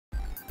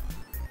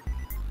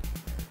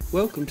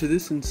Welcome to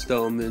this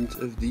installment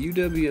of the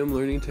UWM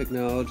Learning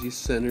Technology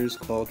Center's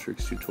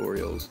Qualtrics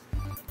tutorials.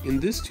 In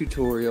this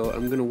tutorial,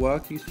 I'm going to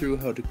walk you through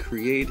how to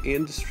create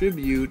and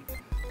distribute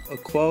a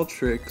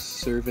Qualtrics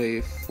survey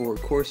for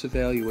course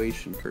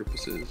evaluation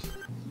purposes.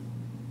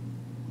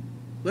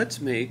 Let's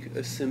make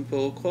a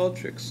simple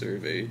Qualtrics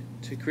survey.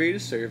 To create a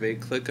survey,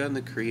 click on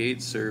the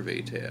Create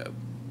Survey tab.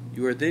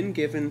 You are then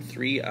given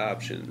three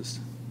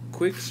options: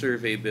 Quick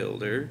Survey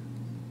Builder,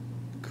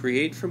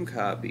 Create from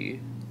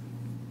Copy,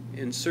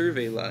 and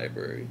Survey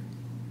Library.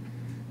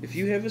 If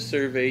you have a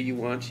survey you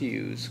want to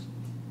use,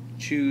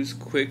 choose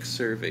Quick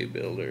Survey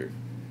Builder.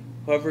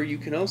 However, you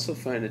can also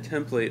find a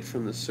template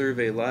from the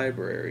Survey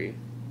Library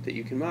that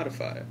you can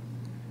modify.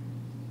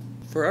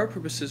 For our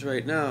purposes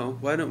right now,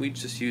 why don't we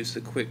just use the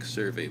Quick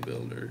Survey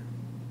Builder?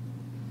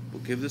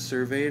 We'll give the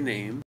survey a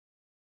name.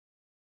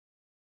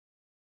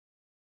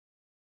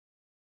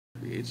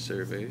 Create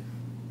survey.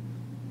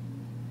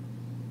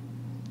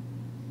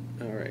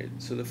 Alright,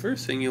 so the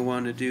first thing you'll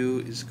want to do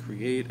is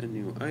create a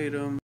new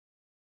item.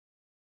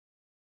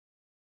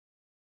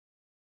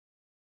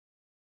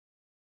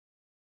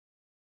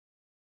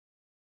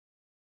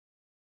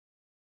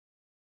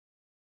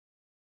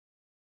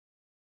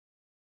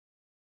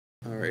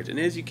 Alright, and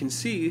as you can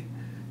see,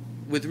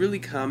 with really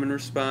common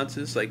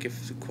responses, like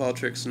if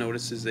Qualtrics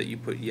notices that you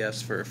put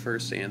yes for a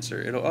first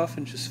answer, it'll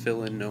often just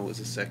fill in no as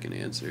a second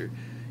answer.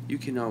 You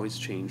can always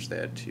change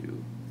that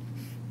too.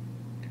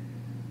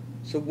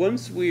 So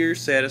once we're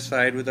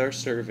satisfied with our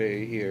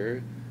survey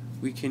here,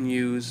 we can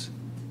use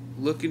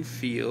look and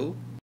feel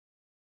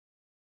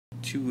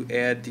to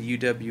add the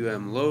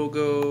UWM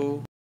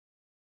logo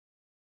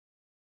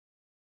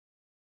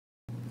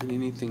and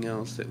anything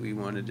else that we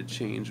wanted to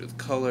change with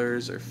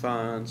colors or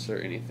fonts or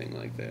anything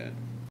like that.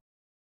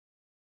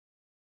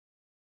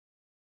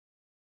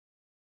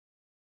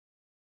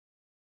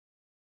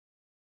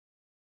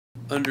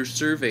 Under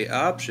Survey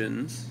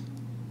Options,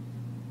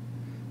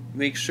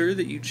 make sure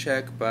that you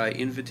check by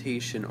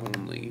invitation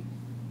only,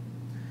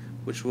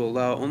 which will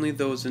allow only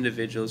those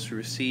individuals who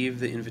receive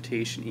the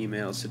invitation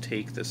emails to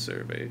take the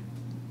survey.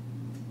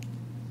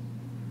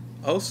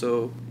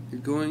 Also, you're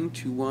going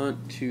to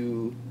want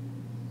to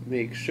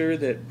make sure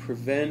that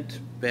Prevent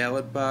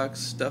Ballot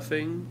Box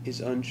Stuffing is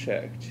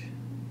unchecked.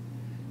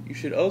 You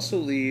should also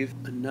leave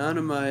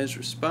Anonymized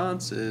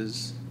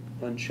Responses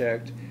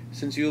unchecked,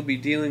 since you'll be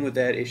dealing with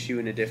that issue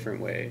in a different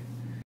way.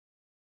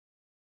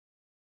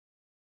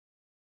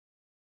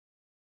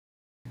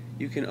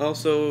 You can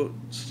also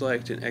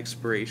select an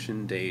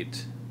expiration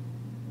date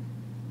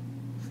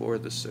for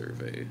the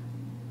survey.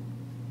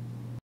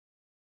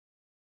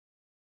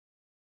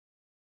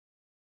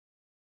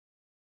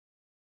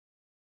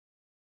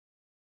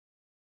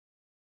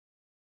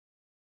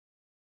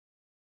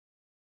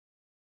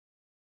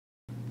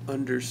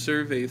 Under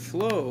Survey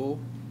Flow,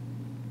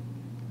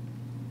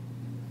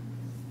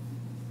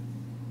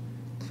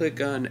 click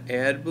on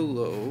Add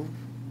Below,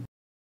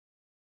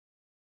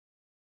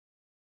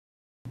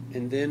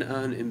 and then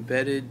on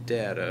Embedded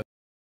Data.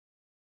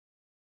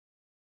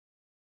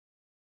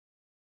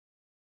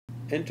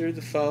 Enter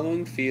the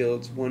following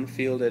fields, one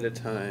field at a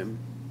time: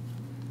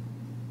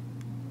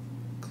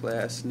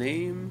 class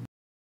name,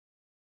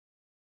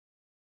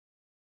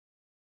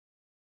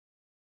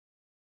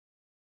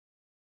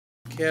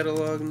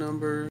 catalog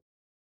number,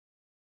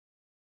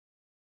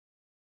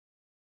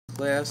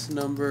 class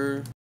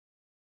number,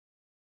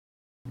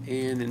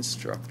 and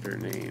instructor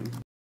name.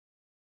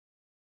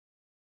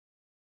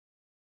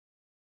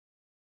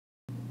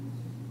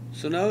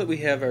 So now that we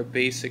have our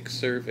basic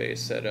survey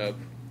set up,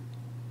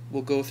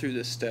 we'll go through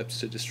the steps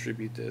to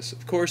distribute this.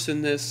 Of course,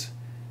 in this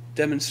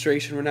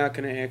demonstration, we're not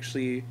going to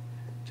actually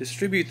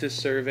distribute this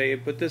survey,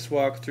 but this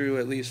walkthrough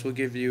at least will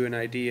give you an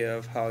idea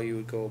of how you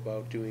would go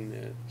about doing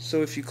that.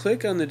 So if you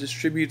click on the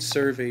Distribute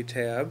Survey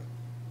tab,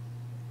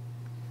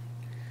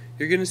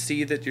 you're going to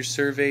see that your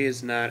survey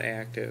is not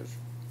active.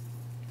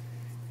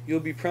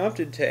 You'll be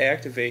prompted to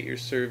activate your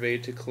survey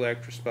to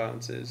collect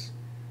responses.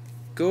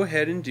 Go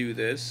ahead and do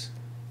this.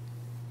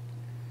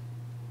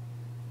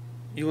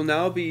 You will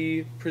now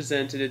be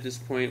presented at this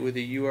point with a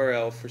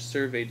URL for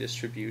survey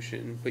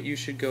distribution, but you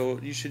should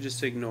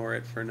just ignore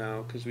it for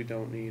now because we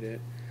don't need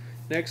it.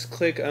 Next,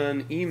 click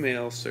on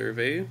Email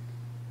Survey.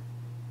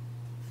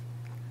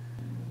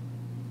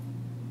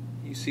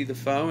 You see the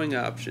following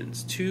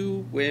options: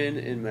 To, When,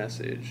 and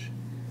Message.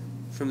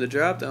 From the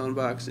drop-down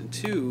box in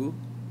To,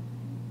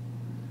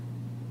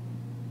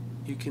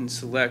 you can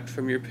select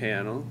from your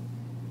panel.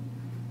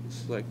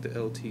 Select the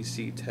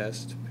LTC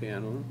test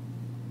panel.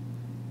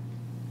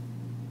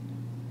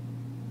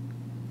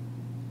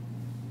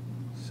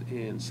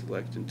 And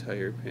select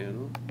entire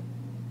panel.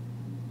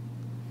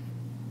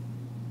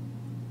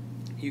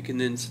 You can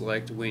then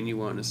select when you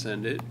want to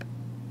send it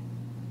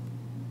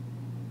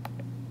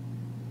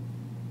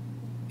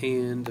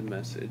and a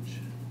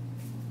message.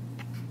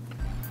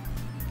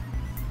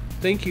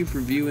 Thank you for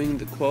viewing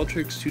the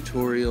Qualtrics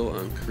tutorial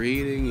on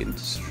creating and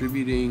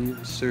distributing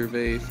a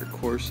survey for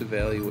course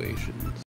evaluations.